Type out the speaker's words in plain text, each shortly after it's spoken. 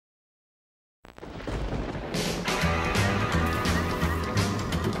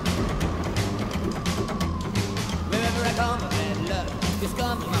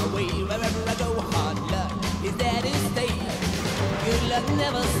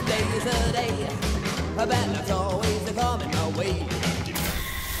never stays a day. A bad luck's always coming your way.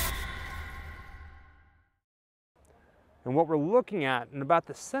 And what we're looking at, in about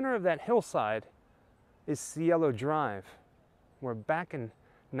the center of that hillside, is Cielo Drive, where back in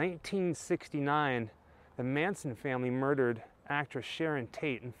 1969, the Manson family murdered actress Sharon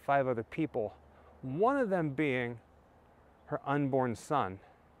Tate and 5 other people, one of them being her unborn son.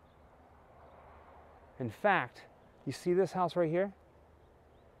 In fact, you see this house right here?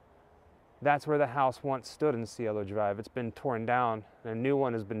 That's where the house once stood in Cielo Drive. It's been torn down and a new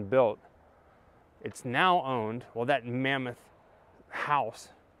one has been built. It's now owned, well, that mammoth house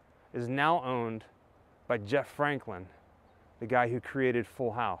is now owned by Jeff Franklin, the guy who created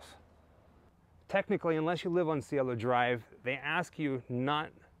Full House. Technically, unless you live on Cielo Drive, they ask you not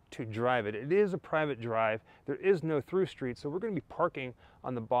to drive it. It is a private drive. There is no through street, so we're going to be parking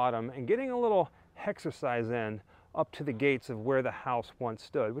on the bottom and getting a little exercise in up to the gates of where the house once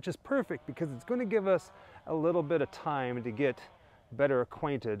stood, which is perfect because it's going to give us a little bit of time to get better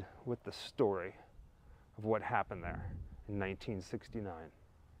acquainted with the story of what happened there in 1969.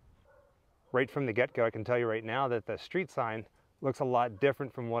 Right from the get-go, I can tell you right now that the street sign looks a lot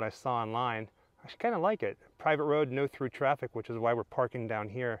different from what I saw online. I kind of like it. Private road, no through traffic, which is why we're parking down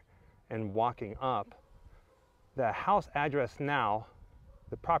here and walking up. The house address now,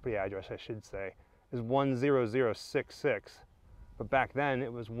 the property address I should say, is 10066, but back then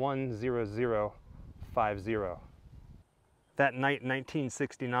it was 10050. That night in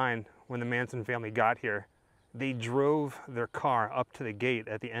 1969, when the Manson family got here, they drove their car up to the gate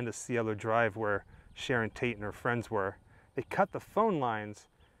at the end of Cielo Drive where Sharon Tate and her friends were. They cut the phone lines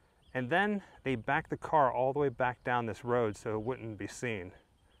and then they backed the car all the way back down this road so it wouldn't be seen.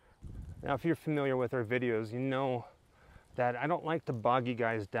 Now, if you're familiar with our videos, you know that I don't like to bog you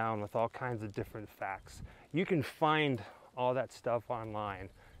guys down with all kinds of different facts. You can find all that stuff online.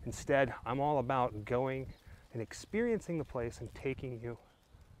 Instead, I'm all about going and experiencing the place and taking you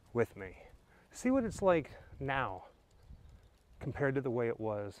with me. See what it's like now compared to the way it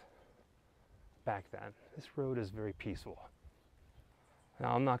was back then. This road is very peaceful.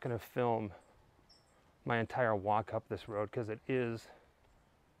 Now, I'm not going to film my entire walk up this road because it is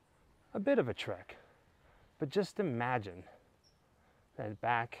a bit of a trek. But just imagine that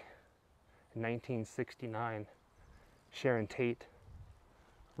back in 1969, Sharon Tate,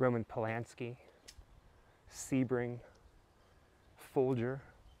 Roman Polanski, Sebring, Folger,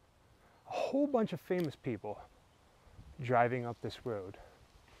 a whole bunch of famous people driving up this road.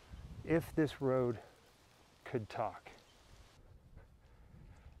 If this road could talk.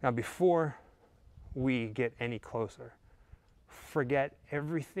 Now, before we get any closer, forget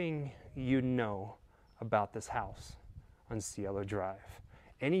everything you know about this house on Cielo Drive.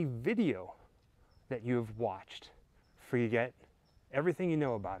 Any video that you have watched, forget everything you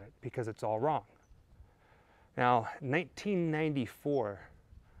know about it because it's all wrong. Now, 1994,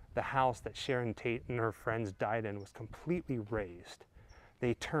 the house that Sharon Tate and her friends died in was completely razed.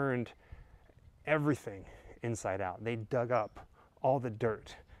 They turned everything inside out. They dug up all the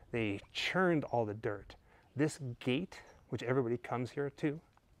dirt. They churned all the dirt. This gate, which everybody comes here to,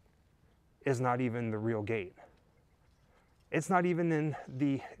 is not even the real gate. It's not even in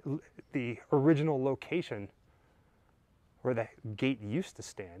the original location where the gate used to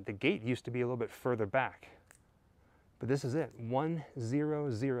stand. The gate used to be a little bit further back. But this is it,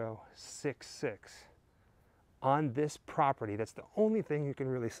 10066. On this property, that's the only thing you can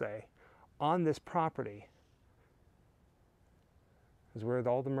really say. On this property is where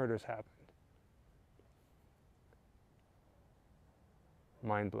all the murders happened.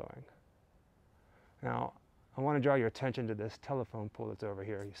 Mind-blowing. Now, I want to draw your attention to this telephone pole that's over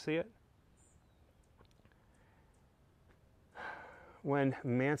here. You see it? When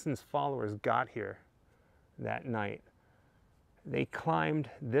Manson's followers got here that night, they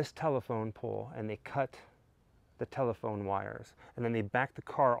climbed this telephone pole and they cut the telephone wires. And then they backed the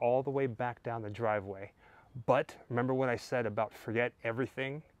car all the way back down the driveway. But remember what I said about forget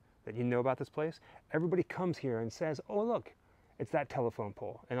everything that you know about this place? Everybody comes here and says, oh, look, it's that telephone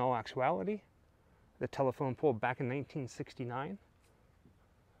pole. In all actuality, the telephone pole back in 1969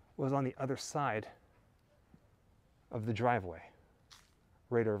 was on the other side of the driveway,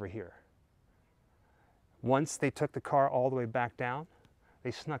 right over here. Once they took the car all the way back down,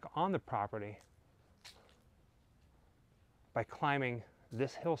 they snuck on the property by climbing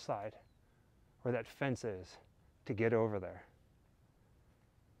this hillside where that fence is to get over there.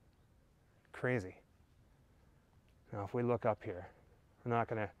 Crazy. Now, if we look up here, we're not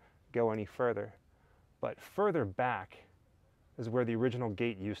going to go any further, but further back is where the original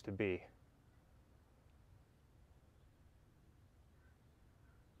gate used to be.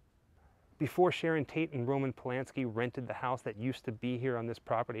 Before Sharon Tate and Roman Polanski rented the house that used to be here on this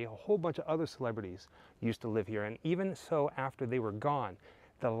property, a whole bunch of other celebrities used to live here. And even so, after they were gone,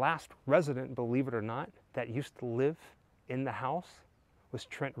 the last resident, believe it or not, that used to live in the house was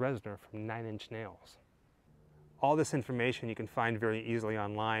Trent Reznor from 9 Inch Nails. All this information you can find very easily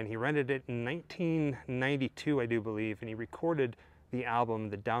online. He rented it in 1992, I do believe, and he recorded the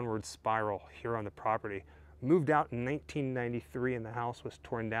album The Downward Spiral here on the property. Moved out in 1993 and the house was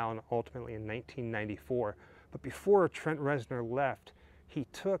torn down ultimately in 1994. But before Trent Reznor left, he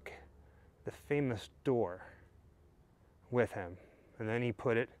took the famous door with him, and then he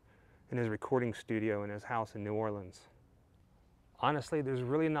put it in his recording studio in his house in New Orleans. Honestly, there's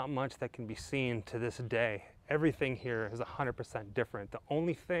really not much that can be seen to this day. Everything here is 100% different. The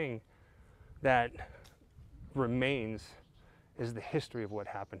only thing that remains is the history of what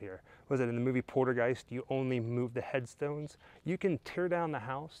happened here. Was it in the movie Poltergeist, you only move the headstones? You can tear down the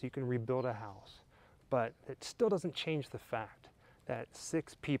house, you can rebuild a house, but it still doesn't change the fact that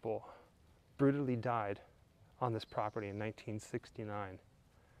 6 people brutally died on this property in 1969.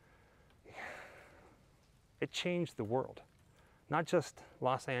 It changed the world. Not just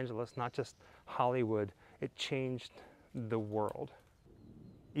Los Angeles, not just Hollywood, it changed the world.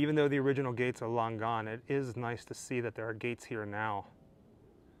 Even though the original gates are long gone, it is nice to see that there are gates here now.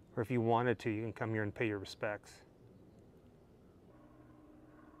 Or if you wanted to, you can come here and pay your respects.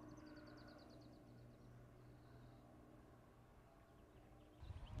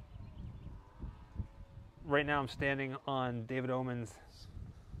 Right now I'm standing on David Oman's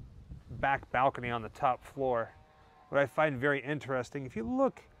back balcony on the top floor. What I find very interesting, if you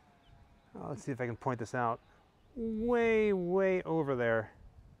look, let's see if I can point this out, way, way over there.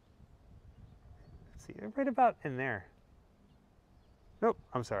 Let's see, right about in there. Nope,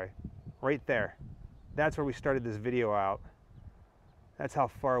 I'm sorry, right there. That's where we started this video out. That's how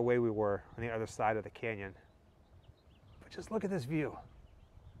far away we were on the other side of the canyon. But just look at this view.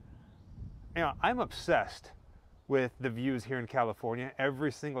 You know, I'm obsessed with the views here in California.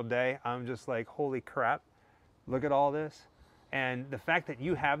 Every single day, I'm just like, holy crap, look at all this. And the fact that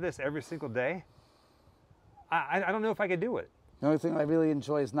you have this every single day, I don't know if I could do it. The only thing I really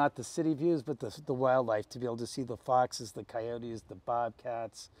enjoy is not the city views, but the wildlife, to be able to see the foxes, the coyotes, the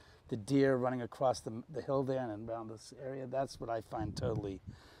bobcats, the deer running across the hill there and around this area. That's what I find totally,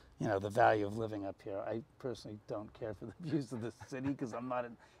 you know, the value of living up here. I personally don't care for the views of the city because I'm not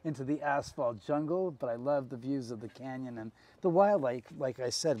into the asphalt jungle, but I love the views of the canyon and the wildlife. Like I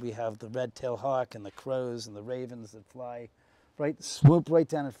said, we have the red-tailed hawk and the crows and the ravens that fly right, swoop right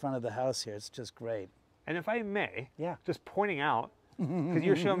down in front of the house here. It's just great. And if I may, yeah, just pointing out, because you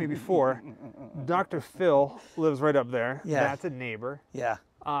were showing me before, Dr. Phil lives right up there. Yeah. That's a neighbor. Yeah.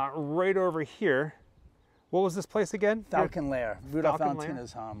 Right over here, what was this place again? Falcon Lair, Rudolph Falcon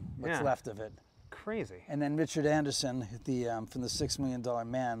Valentino's home, what's Yeah. left of it. Crazy. And then Richard Anderson, from the $6 Million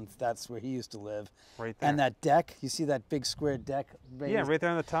Man, that's where he used to live. Right there. And that deck, you see that big square deck raised? Yeah, right there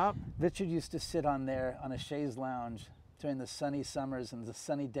on the top. Richard used to sit on there on a chaise lounge during the sunny summers and the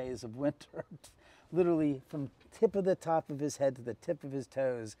sunny days of winter. Literally from tip of the top of his head to the tip of his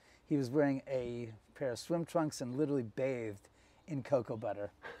toes, he was wearing a pair of swim trunks and literally bathed in cocoa butter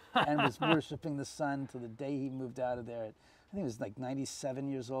and was worshiping the sun to the day he moved out of there. I think he was like 97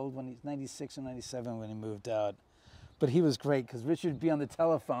 years old when he's 96 or 97 when he moved out. But he was great because Richard would be on the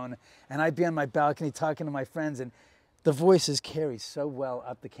telephone and I'd be on my balcony talking to my friends, and the voices carry so well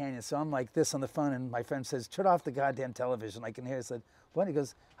up the canyon. So I'm like this on the phone and my friend says, turn off the goddamn television. I can hear, I said, what? He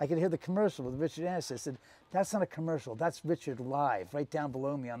goes, I can hear the commercial with Richard Anderson. I said, that's not a commercial, that's Richard live right down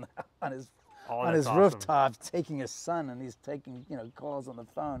below me on his Awesome. rooftop taking his son, and he's taking, you know, calls on the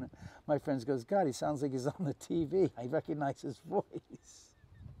phone. My friend goes, God, he sounds like he's on the TV. I recognize his voice.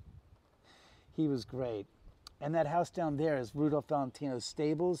 He was great. And that house down there is Rudolph Valentino's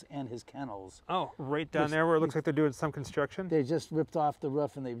stables and his kennels. Oh, right down there where it looks like they're doing some construction? They just ripped off the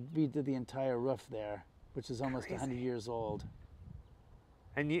roof and they redid the entire roof there, which is almost 100 years old.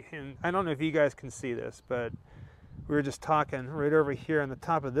 And I don't know if you guys can see this, but we were just talking right over here on the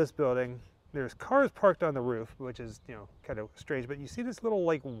top of this building. There's cars parked on the roof, which is, you know, kind of strange, but you see this little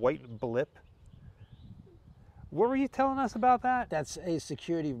like white blip? What were you telling us about that? That's a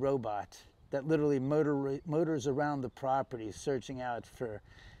security robot that literally motors around the property searching out for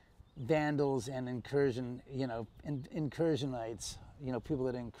vandals and incursionites, you know, people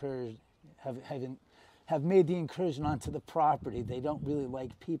that have made the incursion onto the property. They don't really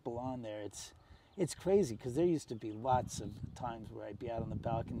like people on there. It's crazy because there used to be lots of times where I'd be out on the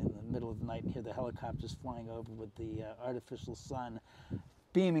balcony in the middle of the night and hear the helicopters flying over with the artificial sun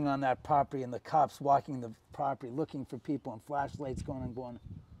beaming on that property and the cops walking the property looking for people and flashlights going and going,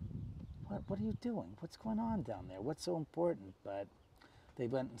 what are you doing? What's going on down there? What's so important? But they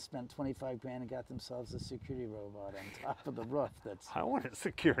went and spent 25 grand and got themselves a security robot on top of the roof. That's. I want a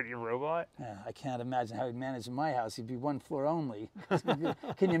security robot. Yeah, I can't imagine how he'd manage in my house. He'd be one floor only.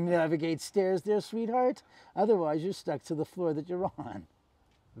 Can you navigate stairs there, sweetheart? Otherwise, you're stuck to the floor that you're on.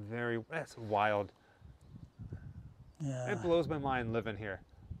 That's wild. Yeah. It blows my mind living here.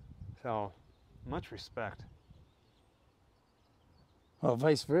 So, much respect. Well,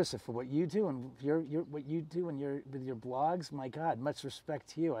 vice versa for what you do and what you do with your blogs. My God, much respect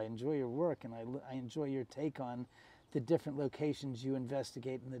to you. I enjoy your work, and I enjoy your take on the different locations you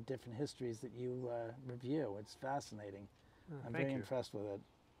investigate and the different histories that you review. It's fascinating. I'm very impressed with it.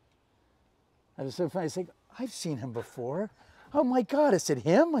 It was so funny. I was like, I've seen him before. Oh my God, I said,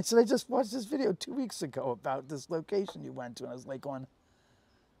 him? I said, I just watched this video 2 weeks ago about this location you went to. And I was like going,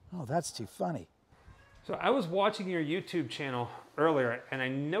 oh, that's too funny. So I was watching your YouTube channel earlier, and I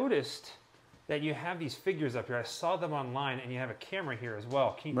noticed that you have these figures up here. I saw them online, and you have a camera here as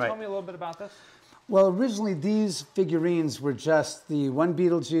well. Can you tell me a little bit about this? Well, originally these figurines were just the one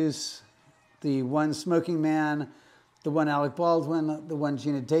Beetlejuice, the one Smoking Man, the one Alec Baldwin, the one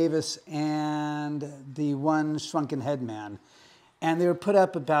Gina Davis, and the one Shrunken Head Man. And they were put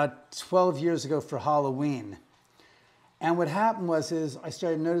up about 12 years ago for Halloween. And what happened was I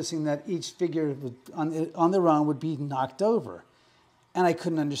started noticing that each figure would, on their own would be knocked over. And I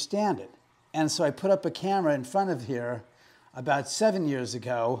couldn't understand it. And so I put up a camera in front of here about 7 years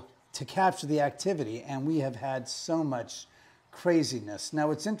ago to capture the activity. And we have had so much craziness. Now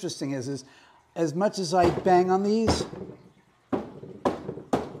what's interesting is as much as I bang on these,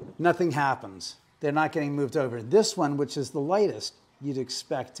 nothing happens. They're not getting moved over. This one, which is the lightest, you'd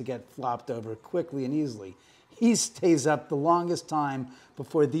expect to get flopped over quickly and easily. He stays up the longest time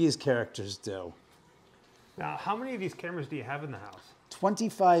before these characters do. Now, how many of these cameras do you have in the house?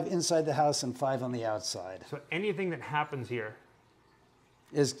 25 inside the house and 5 on the outside. So anything that happens here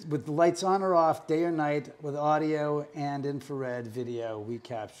is with the lights on or off, day or night, with audio and infrared video, we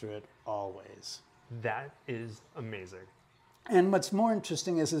capture it always. That is amazing. And what's more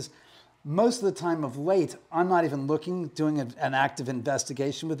interesting is most of the time of late, I'm not even looking, doing an active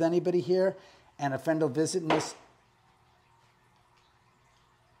investigation with anybody here, and a friend will visit and this.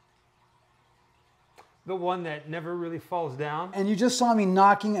 The one that never really falls down. And you just saw me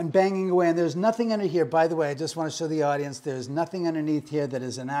knocking and banging away, and there's nothing under here. By the way, I just want to show the audience, there's nothing underneath here that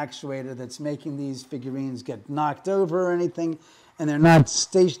is an actuator that's making these figurines get knocked over or anything, and they're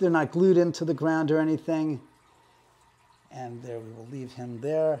not glued into the ground or anything. And there, we will leave him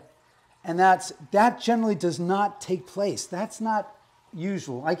there. And that generally does not take place. That's not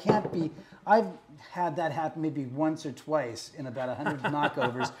usual. I've had that happen maybe once or twice in about 100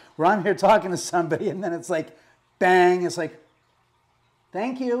 knockovers where I'm here talking to somebody and then it's like, bang, it's like,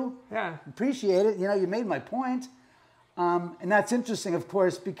 thank you. Yeah. Appreciate it. You know, you made my point. And that's interesting, of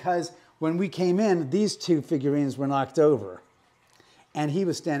course, because when we came in, these 2 figurines were knocked over. And he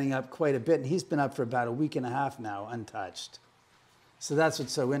was standing up quite a bit, and he's been up for about a week and a half now, untouched. So that's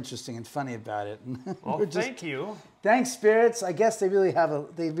what's so interesting and funny about it. Well, thank you. Thanks, spirits. I guess they really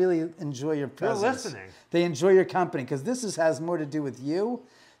enjoy your presence. They're listening. They enjoy your company, because this has more to do with you,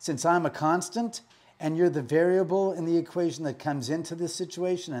 since I'm a constant, and you're the variable in the equation that comes into this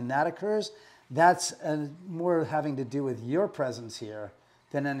situation, and that occurs. That's more having to do with your presence here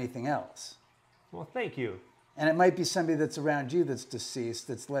than anything else. Well, thank you. And it might be somebody that's around you that's deceased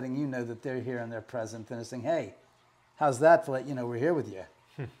that's letting you know that they're here and they're present, and they're saying, hey, how's that to let you know we're here with you?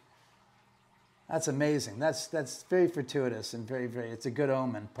 That's amazing. That's very fortuitous and very, very, it's a good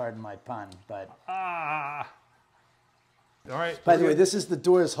omen, pardon my pun. But all right. By the way, this is the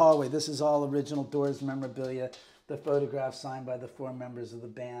Doors hallway. This is all original Doors memorabilia. The photograph signed by the 4 members of the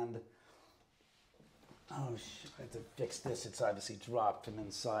band. Oh, shit, I have to fix this. It's obviously dropped from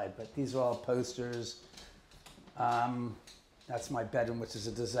inside. But these are all posters. That's my bedroom, which is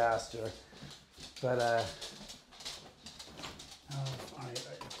a disaster. But, all right,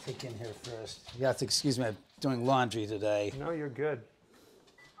 take in here first. You have to excuse me, I'm doing laundry today. No, you're good.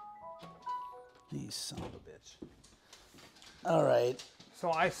 You son of a bitch. All right.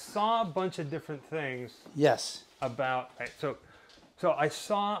 So I saw a bunch of different things. Yes. About, so I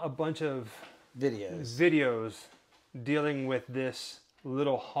saw a bunch of videos dealing with this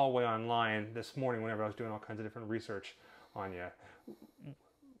little hallway online this morning whenever I was doing all kinds of different research on you.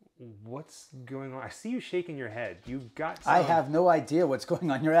 What's going on? I see you shaking your head. You've got some... I have no idea what's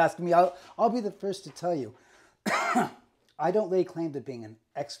going on. You're asking me. I'll be the first to tell you. I don't lay claim to being an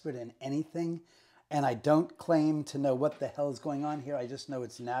expert in anything, and I don't claim to know what the hell is going on here. I just know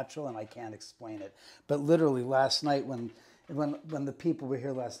it's natural and I can't explain it. But literally last night when when the people were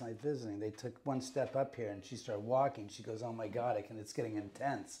here last night visiting, they took one step up here and she started walking. She goes, "Oh my God, it's getting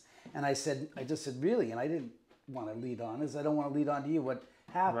intense." And I just said, "Really?" And I didn't want to lead on this. I don't want to lead on to you what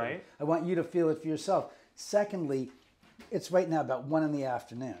happened. Right. I want you to feel it for yourself. Secondly, it's right now about 1 in the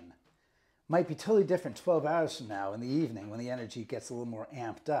afternoon. Might be totally different 12 hours from now in the evening when the energy gets a little more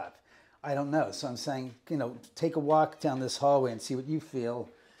amped up. I don't know. So I'm saying, take a walk down this hallway and see what you feel.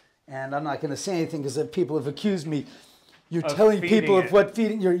 And I'm not going to say anything because people have accused me. You're telling people of what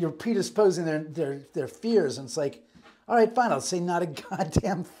feeding. You're predisposing their fears. And it's like, all right, fine. I'll say not a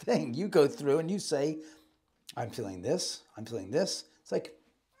goddamn thing. You go through and you say, I'm feeling this. I'm feeling this. It's like,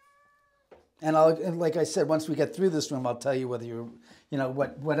 and like I said, once we get through this room, I'll tell you whether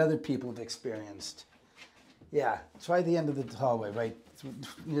what other people have experienced. Yeah, try the end of the hallway, right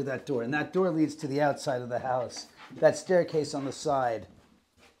near that door. And that door leads to the outside of the house. That staircase on the side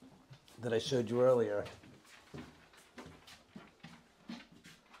that I showed you earlier.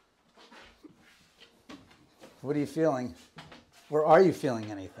 What are you feeling? Or are you feeling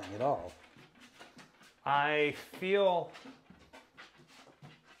anything at all? I feel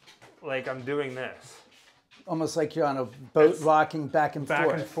like I'm doing this. Almost like you're on a boat rocking back and forth.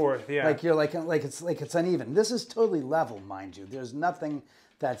 Back and forth, yeah. Like you're like it's uneven. This is totally level, mind you. There's nothing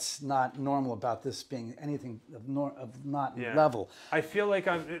that's not normal about this being anything of not level. I feel like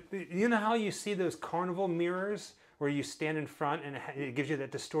you know how you see those carnival mirrors where you stand in front and it gives you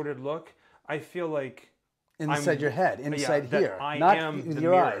that distorted look? I feel like inside your head, inside here, not with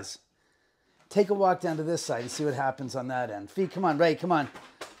your eyes. Take a walk down to this side and see what happens on that end. Feet, come on, Ray, come on.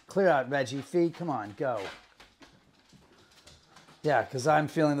 Clear out, Reggie. Feet, come on, go. Yeah, because I'm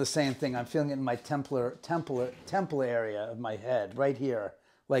feeling the same thing. I'm feeling it in my temple area of my head, right here,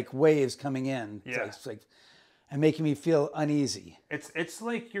 like waves coming in. Yeah. It's like, and making me feel uneasy. It's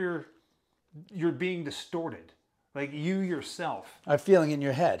like you're being distorted, like you yourself are feeling in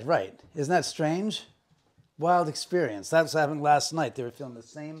your head, right? Isn't that strange? Wild experience. That was happening last night. They were feeling the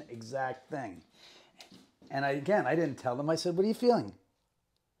same exact thing. And I didn't tell them. I said, "What are you feeling?"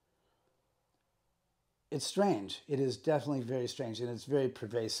 It's strange. It is definitely very strange, and it's very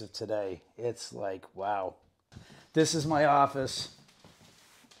pervasive today. It's like, wow. This is my office.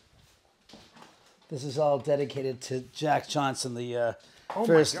 This is all dedicated to Jack Johnson, the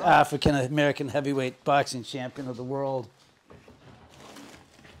first African-American heavyweight boxing champion of the world.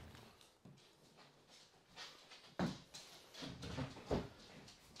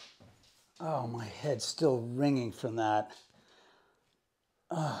 Oh, my head's still ringing from that.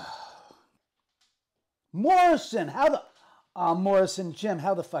 Morrison, Morrison, Jim,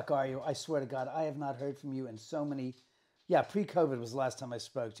 how the fuck are you? I swear to God, I have not heard from you in so many. Yeah, pre-COVID was the last time I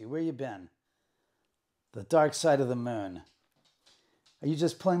spoke to you. Where you been? The Dark Side of the Moon. Are you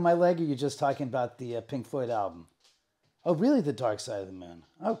just pulling my leg, or are you just talking about the Pink Floyd album? Oh, really, The Dark Side of the Moon?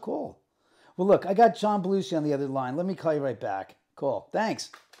 Oh, cool. Well, look, I got John Belushi on the other line. Let me call you right back. Cool. Thanks.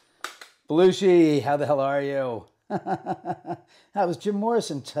 Belushi, how the hell are you? That was Jim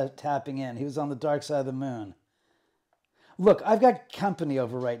Morrison tapping in. He was on The Dark Side of the Moon. Look, I've got company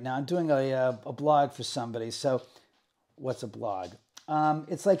over right now. I'm doing a blog for somebody. So what's a blog?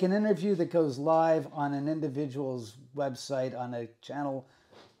 It's like an interview that goes live on an individual's website on a channel.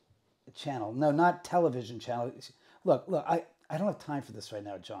 No, not television channel. Look, I don't have time for this right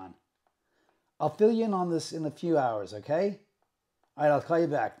now, John. I'll fill you in on this in a few hours, okay? All right, I'll call you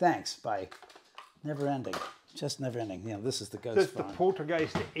back. Thanks. Bye. Never ending. Just never ending. This is the ghost phone. The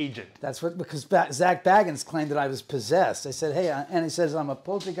poltergeist agent. That's what, because Zach Baggins claimed that I was possessed. I said, hey, and he says I'm a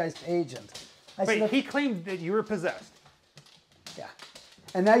poltergeist agent. Wait, he claimed that you were possessed. Yeah.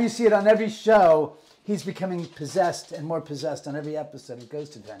 And now you see it on every show. He's becoming possessed and more possessed on every episode of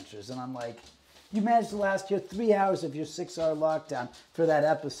Ghost Adventures. And I'm like, you managed to last here 3 hours of your 6-hour lockdown for that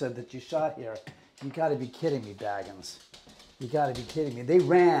episode that you shot here. You got to be kidding me, Baggins. You got to be kidding me. They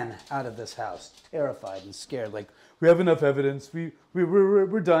ran out of this house, terrified and scared. Like, we have enough evidence.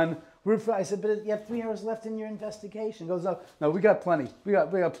 We're done. I said, but you have 3 hours left in your investigation. He goes, no, we got plenty. We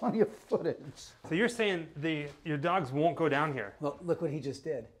got plenty of footage. So you're saying your dogs won't go down here? Well, look what he just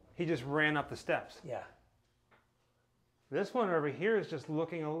did. He just ran up the steps. Yeah. This one over here is just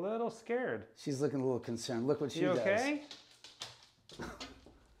looking a little scared. She's looking a little concerned. Look what she does. You okay?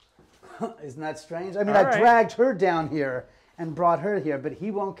 Isn't that strange? I mean, I dragged her down here and brought her here, but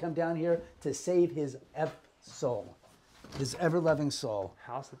he won't come down here to save his soul, his ever-loving soul.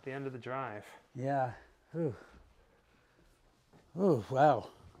 House at the end of the drive. Yeah. Ooh. Ooh, wow.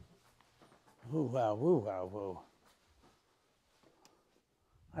 Ooh, wow, woo, wow, woo.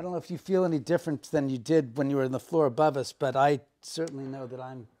 I don't know if you feel any different than you did when you were on the floor above us, but I certainly know that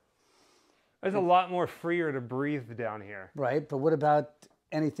I'm It's a lot more freer to breathe down here. Right, but what about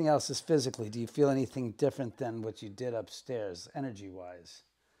anything else is physically? Do you feel anything different than what you did upstairs, energy-wise?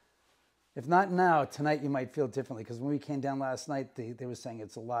 If not now, tonight you might feel differently, because when we came down last night, they were saying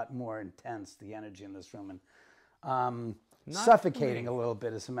it's a lot more intense, the energy in this room, and suffocating a little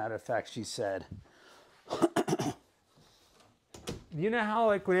bit, as a matter of fact, she said. You know how,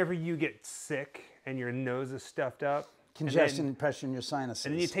 like, whenever you get sick and your nose is stuffed up? Congestion and pressure in your sinuses.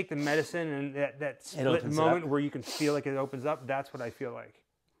 And then you take the medicine, and that split moment where you can feel like it opens up, that's what I feel like.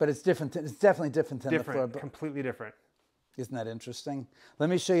 But it's different. It's definitely different than the floor. Completely different. Isn't that interesting? Let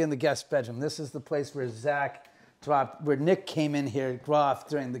me show you in the guest bedroom. This is the place where where Nick came in here, Groff,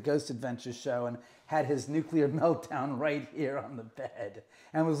 during the Ghost Adventures show and had his nuclear meltdown right here on the bed.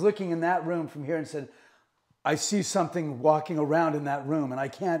 And was looking in that room from here and said, I see something walking around in that room and I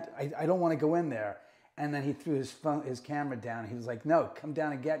don't want to go in there. And then he threw his camera down. He was like, no, come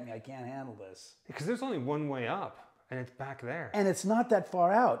down and get me. I can't handle this. Because there's only one way up, and it's back there. And it's not that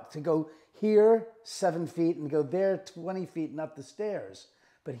far out to go here 7 feet and go there 20 feet and up the stairs.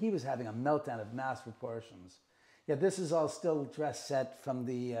 But he was having a meltdown of mass proportions. Yeah, this is all still dress set from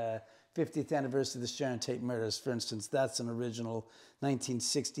the 50th anniversary of the Sharon Tate murders. For instance, that's an original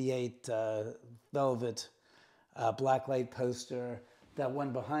 1968 velvet blacklight poster. That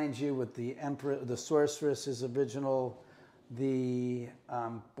one behind you with the Emperor, the Sorceress is original. The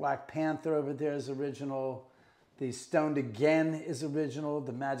Black Panther over there is original. The Stoned Again is original.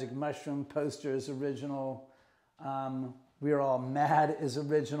 The Magic Mushroom poster is original. We Are All Mad is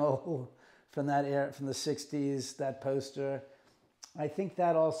original from that era, from the 60s, that poster. I think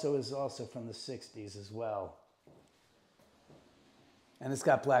that also is from the 60s as well. And it's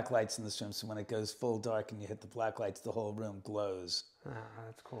got black lights in this room, so when it goes full dark and you hit the black lights, the whole room glows. Ah,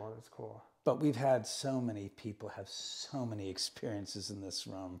 that's cool, that's cool. But we've had so many people have so many experiences in this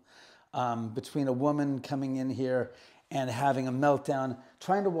room. Between a woman coming in here and having a meltdown,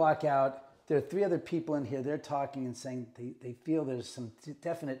 trying to walk out. There are 3 other people in here. They're talking and saying they feel there's some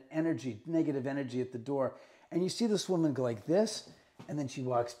definite energy, negative energy at the door. And you see this woman go like this, and then she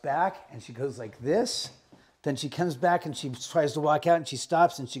walks back, and she goes like this. Then she comes back, and she tries to walk out, and she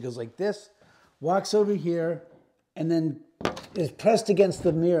stops, and she goes like this, walks over here, and then is pressed against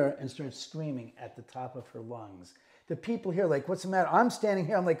the mirror and starts screaming at the top of her lungs. The people here are like, what's the matter? I'm standing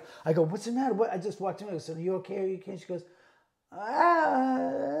here. I go, what's the matter? What? I just walked in. I said, are you okay? Are you okay? She goes, ah.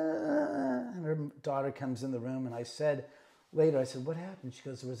 And her daughter comes in the room. And I said, later, I said, what happened? She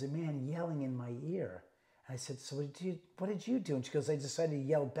goes, there was a man yelling in my ear. And I said, so what did you do? And she goes, I decided to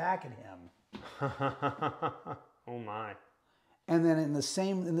yell back at him. Oh my. And then in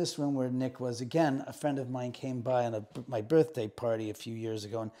this room where Nick was, again, a friend of mine came by on my birthday party a few years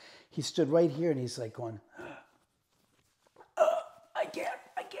ago, and he stood right here, and he's like going, I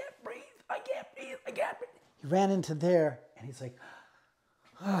can't breathe. He ran into there, and he's like,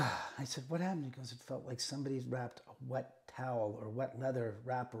 I said, what happened? He goes, it felt like somebody wrapped a wet towel or wet leather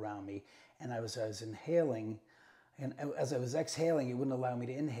wrap around me, and I was inhaling, and as I was exhaling, it wouldn't allow me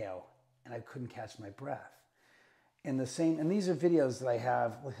to inhale, and I couldn't catch my breath. And these are videos that I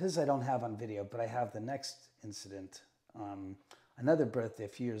have. Well, his I don't have on video, but I have the next incident. Another birthday a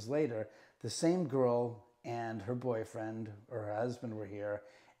few years later, the same girl and her boyfriend or her husband were here,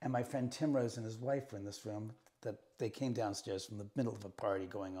 and my friend Tim Rose and his wife were in this room. That they came downstairs from the middle of a party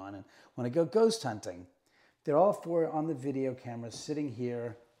going on, and want to go ghost hunting. They're all 4 on the video camera, sitting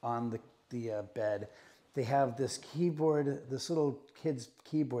here on the bed. They have this keyboard, this little kid's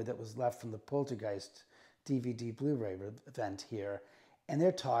keyboard that was left from the Poltergeist DVD Blu-ray event here, and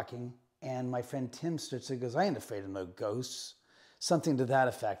they're talking, and my friend Tim starts and goes, I ain't afraid of no ghosts, something to that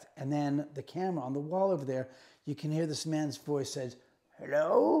effect. And then the camera on the wall over there, you can hear this man's voice says,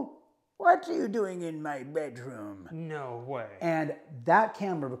 hello? What are you doing in my bedroom? No way. And that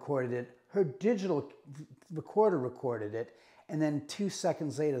camera recorded it, her digital recorder recorded it, and then 2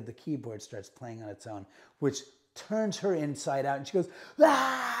 seconds later, the keyboard starts playing on its own, which turns her inside out, and she goes,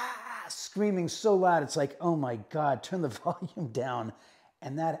 ah! Screaming so loud, it's like, oh my God, turn the volume down.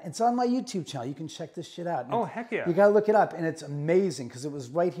 And it's on my YouTube channel. You can check this shit out. Oh, heck yeah. You gotta look it up, and it's amazing because it was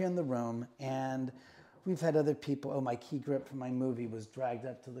right here in the room, and we've had other people. Oh, my key grip from my movie was dragged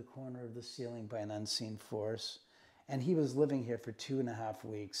up to the corner of the ceiling by an unseen force. And he was living here for 2.5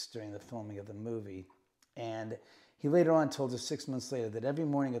 weeks during the filming of the movie. And he later on told us 6 months later that every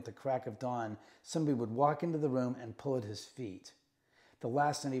morning at the crack of dawn, somebody would walk into the room and pull at his feet. The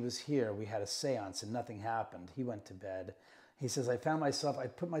last night he was here, we had a seance and nothing happened. He went to bed. He says, I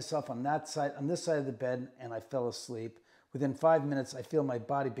put myself on this side of the bed, and I fell asleep. Within 5 minutes, I feel my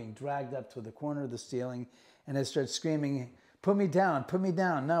body being dragged up to the corner of the ceiling, and I start screaming, put me down, put me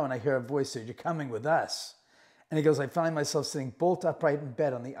down. No, and I hear a voice say, you're coming with us. And he goes, I find myself sitting bolt upright in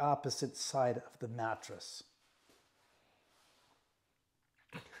bed on the opposite side of the mattress.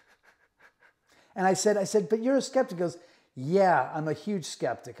 And I said, but you're a skeptic. He goes, yeah, I'm a huge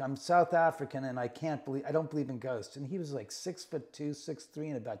skeptic. I'm South African and I don't believe in ghosts. And he was like 6'2", 6'3",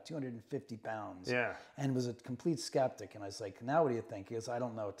 and about 250 pounds. Yeah. And was a complete skeptic. And I was like, now what do you think? He goes, I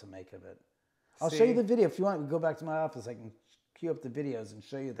don't know what to make of it. I'll show you the video. If you want, we go back to my office. I can queue up the videos and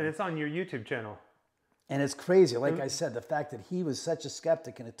show you them. And it's on your YouTube channel. And it's crazy. Like I said, the fact that he was such a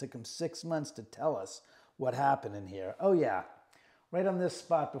skeptic and it took him 6 months to tell us what happened in here. Oh, yeah. Right on this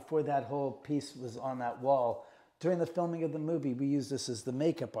spot before that whole piece was on that wall. During the filming of the movie, we used this as the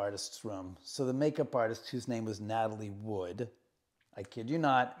makeup artist's room. So the makeup artist, whose name was Natalie Wood, I kid you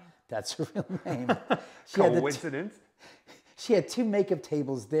not, that's her real name. Coincidence? She had 2 makeup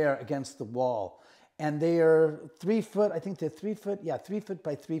tables there against the wall. And they are 3 foot, I think they're 3 foot, yeah, 3 foot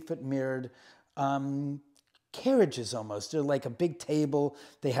by 3 foot mirrored carriages almost. They're like a big table.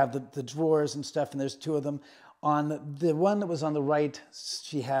 They have the drawers and stuff, and there's 2 of them. On the one that was on the right,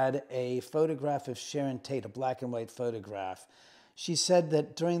 she had a photograph of Sharon Tate, a black and white photograph. She said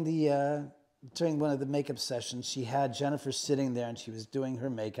that during one of the makeup sessions, she had Jennifer sitting there and she was doing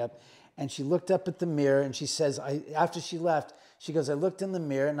her makeup, and she looked up at the mirror and she says, after she left, she goes, I looked in the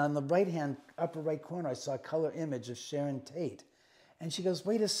mirror and on the right-hand upper right corner, I saw a color image of Sharon Tate. And she goes,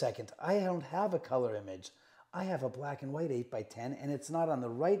 wait a second, I don't have a color image. I have a black and white 8x10, and it's not on the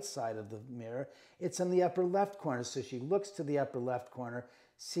right side of the mirror. It's in the upper left corner. So she looks to the upper left corner,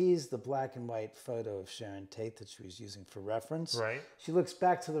 sees the black and white photo of Sharon Tate that she was using for reference. Right. She looks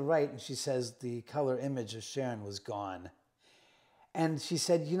back to the right, and she says the color image of Sharon was gone. And she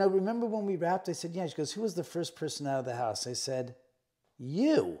said, you know, remember when we wrapped? I said, yeah. She goes, who was the first person out of the house? I said,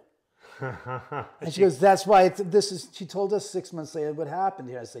 you. And she goes, that's why she told us 6 months later what happened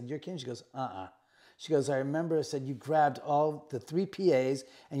here. I said, you're kidding? She goes, She goes, I remember, I said, you grabbed all the 3 PAs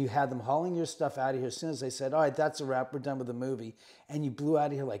and you had them hauling your stuff out of here. As soon as they said, all right, that's a wrap, we're done with the movie. And you blew out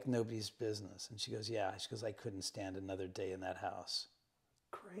of here like nobody's business. And she goes, yeah. She goes, I couldn't stand another day in that house.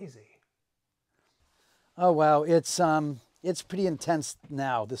 Crazy. Oh, wow. It's pretty intense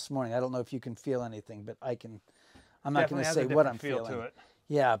now this morning. I don't know if you can feel anything, but I can. I'm not going to say what I'm feeling. To it.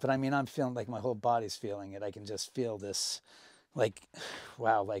 Yeah, but I mean, I'm feeling like my whole body's feeling it. I can just feel this, like,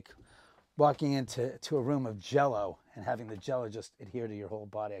 wow, like walking into a room of Jello and having the Jello just adhere to your whole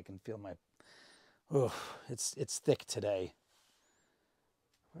body. I can feel my, it's thick today.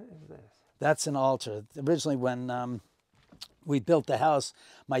 What is this? That's an altar. Originally, when we built the house,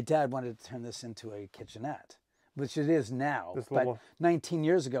 my dad wanted to turn this into a kitchenette, which it is now. But 19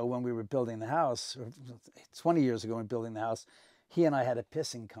 years ago when we were building the house, or 20 years ago when building the house, he and I had a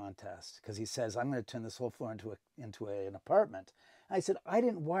pissing contest because he says, I'm going to turn this whole floor into an apartment. I said, I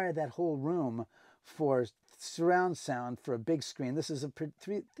didn't wire that whole room for surround sound for a big screen. This is a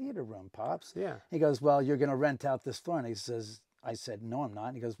theater room, Pops. Yeah. He goes, well, you're going to rent out this floor. And he says, I said, no, I'm not.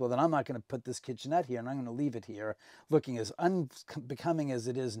 And he goes, well, then I'm not going to put this kitchenette here and I'm going to leave it here looking as unbecoming as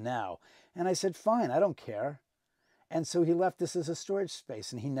it is now. And I said, fine, I don't care. And so he left this as a storage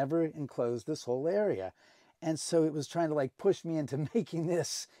space and he never enclosed this whole area. And so it was trying to like push me into making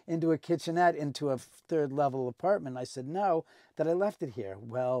this into a kitchenette, into a 3rd level apartment. I said, no, that I left it here.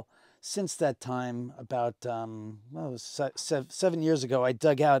 Well, since that time, about 7 years ago, I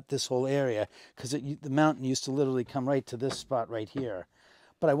dug out this whole area because the mountain used to literally come right to this spot right here.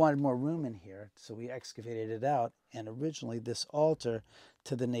 But I wanted more room in here, so we excavated it out. And originally this altar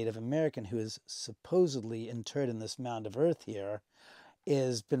to the Native American who is supposedly interred in this mound of earth here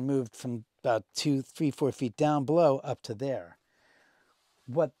has been moved from about 2, 3, 4 feet down below up to there.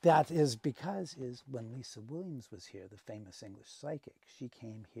 What that is because is when Lisa Williams was here, the famous English psychic, she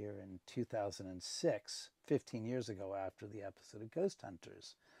came here in 2006, 15 years ago after the episode of Ghost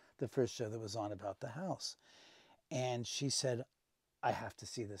Hunters, the first show that was on about the house. And she said, I have to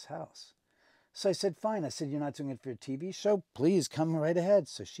see this house. So I said, fine. I said, you're not doing it for a TV show? Please come right ahead.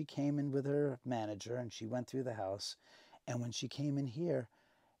 So she came in with her manager and she went through the house. And when she came in here,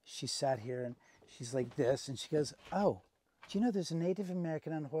 she sat here and she's like this. And she goes, oh, do you know there's a Native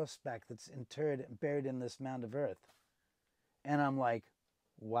American on horseback that's interred and buried in this mound of earth? And I'm like,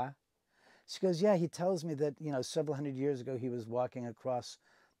 what? She goes, yeah, he tells me that, you know, several hundred years ago, he was walking across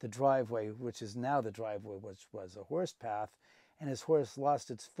the driveway, which is now the driveway, which was a horse path. And his horse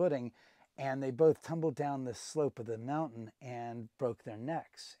lost its footing. And they both tumbled down the slope of the mountain and broke their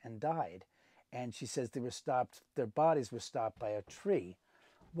necks and died. And she says they were stopped, their bodies were stopped by a tree.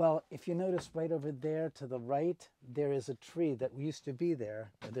 Well, if you notice right over there to the right, there is a tree that used to be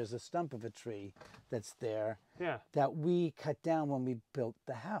there. There's a stump of a tree that's there that we cut down when we built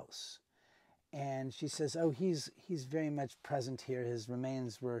the house. And she says, oh, he's very much present here. His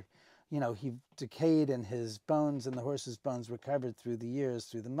remains were, you know, he decayed and his bones and the horse's bones were covered through the years,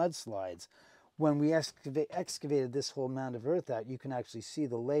 through the mudslides. When we excavated this whole mound of earth out, you can actually see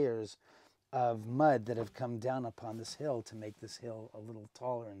the layers of mud that have come down upon this hill to make this hill a little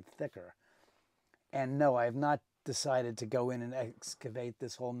taller and thicker. And no, I have not decided to go in and excavate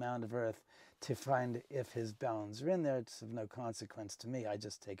this whole mound of earth to find if his bones are in there. It's of no consequence to me. I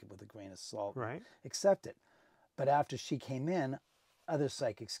just take it with a grain of salt, right? Accept it. But after she came in, other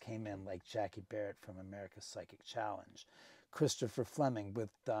psychics came in, like Jackie Barrett from America's Psychic Challenge. Christopher Fleming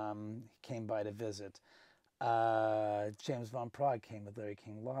came by to visit. James Von Prague came with Larry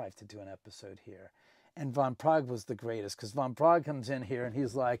King Live to do an episode here. And Von Prague was the greatest, because Von Prague comes in here and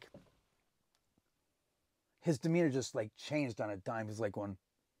he's like, his demeanor just like changed on a dime. He's like going,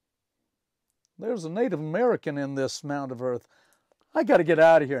 there's a Native American in this mound of earth. I got to get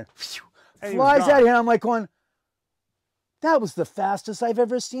out of here. Flies out of here. I'm like going, that was the fastest I've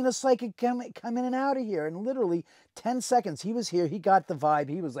ever seen a psychic come in and out of here. And literally 10 seconds, he was here. He got the vibe.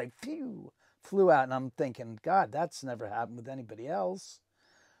 He was like, phew, flew out. And I'm thinking, God, that's never happened with anybody else.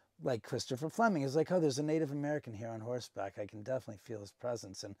 Like Christopher Fleming is like, oh, there's a Native American here on horseback. I can definitely feel his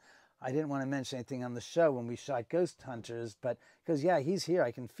presence. And I didn't want to mention anything on the show when we shot Ghost Hunters, but because, yeah, he's here.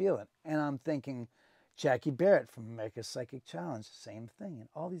 I can feel it. And I'm thinking Jackie Barrett from America's Psychic Challenge, same thing. And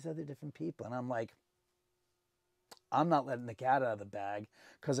all these other different people. And I'm like, I'm not letting the cat out of the bag,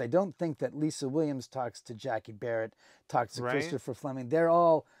 because I don't think that Lisa Williams talks to Jackie Barrett, talks to Christopher Fleming. They're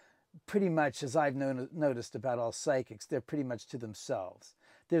all pretty much, as I've noticed about all psychics, they're pretty much to themselves.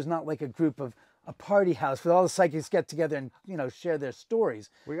 There's not like a group of a party house where all the psychics get together and, you know, share their stories.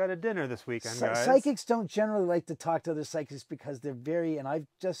 We got a dinner this weekend, guys. Psychics don't generally like to talk to other psychics because they're very, and I'm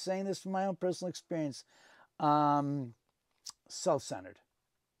just saying this from my own personal experience, self-centered.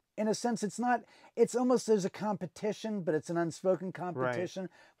 In a sense, it's almost, there's a competition, but it's an unspoken competition.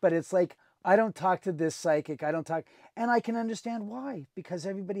 Right. But it's like, I don't talk to this psychic, and I can understand why, because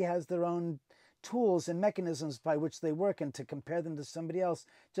everybody has their own tools and mechanisms by which they work, and to compare them to somebody else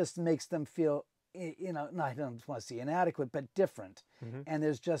just makes them feel, you know, I don't want to say inadequate, but different. Mm-hmm. And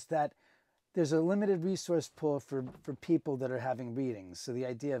there's just that, there's a limited resource pool for people that are having readings. So the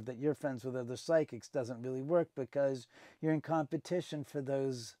idea of that you're friends with other psychics doesn't really work, because you're in competition for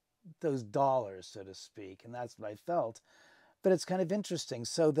those dollars, so to speak. And that's what I felt. But it's kind of interesting.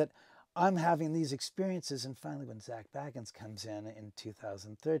 So that I'm having these experiences, and finally when Zach Baggins comes in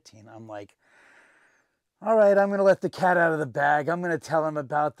 2013, I'm like, all right, I'm going to let the cat out of the bag. I'm going to tell him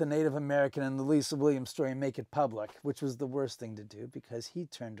about the Native American and the Lisa Williams story and make it public, which was the worst thing to do, because he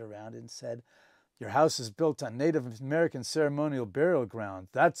turned around and said, your house is built on Native American ceremonial burial ground.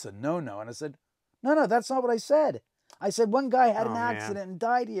 That's a no-no. And I said, no, that's not what I said. I said one guy had an accident and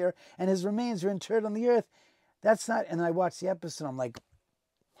died here, and his remains are interred on the earth. That's not, and I watched the episode, I'm like,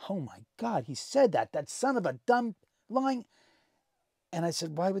 oh my God, he said that. That son of a dumb lying. And I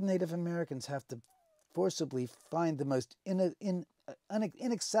said, why would Native Americans have to forcibly find the most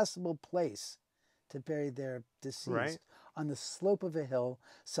inaccessible place to bury their deceased on the slope of a hill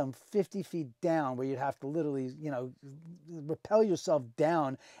some 50 feet down, where you'd have to literally, you know, rappel yourself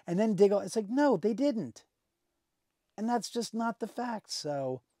down and then dig out? It's like, no, they didn't. And that's just not the fact.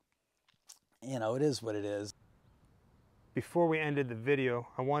 So, you know, it is what it is. Before we ended the video,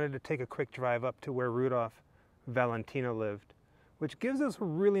 I wanted to take a quick drive up to where Rudolph Valentino lived, which gives us a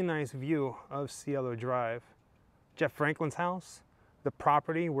really nice view of Cielo Drive. Jeff Franklin's house, the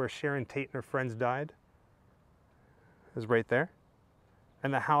property where Sharon Tate and her friends died, is right there.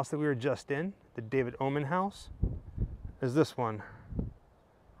 And the house that we were just in, the David Oman house, is this one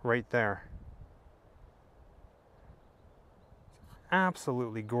right there. It's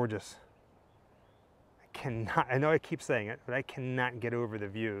absolutely gorgeous. I know I keep saying it, but I cannot get over the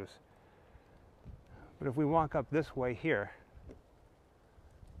views. But if we walk up this way here,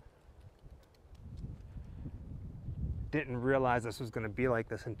 didn't realize this was going to be like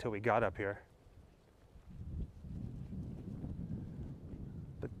this until we got up here.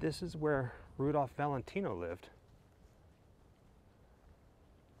 But this is where Rudolph Valentino lived.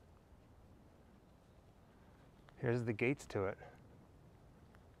 Here's the gates to it.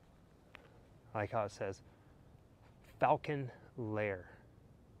 I like how it says Falcon Lair.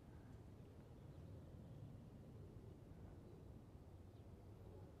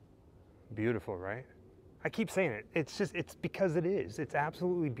 Beautiful, right? I keep saying it. It's because it is. It's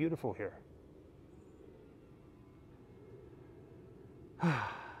absolutely beautiful here.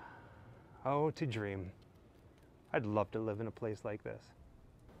 Oh, to dream. I'd love to live in a place like this.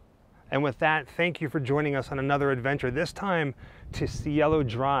 And with that, thank you for joining us on another adventure, this time to Cielo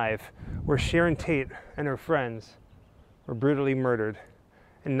Drive, where Sharon Tate and her friends were brutally murdered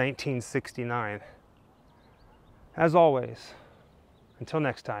in 1969. As always, until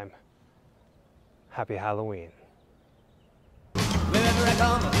next time, happy Halloween. Wherever I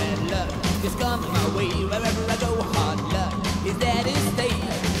come, bad luck just comes my way. Wherever I go, hard luck is there to stay.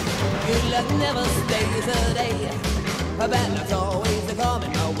 Good luck never stays a day. Bad luck's always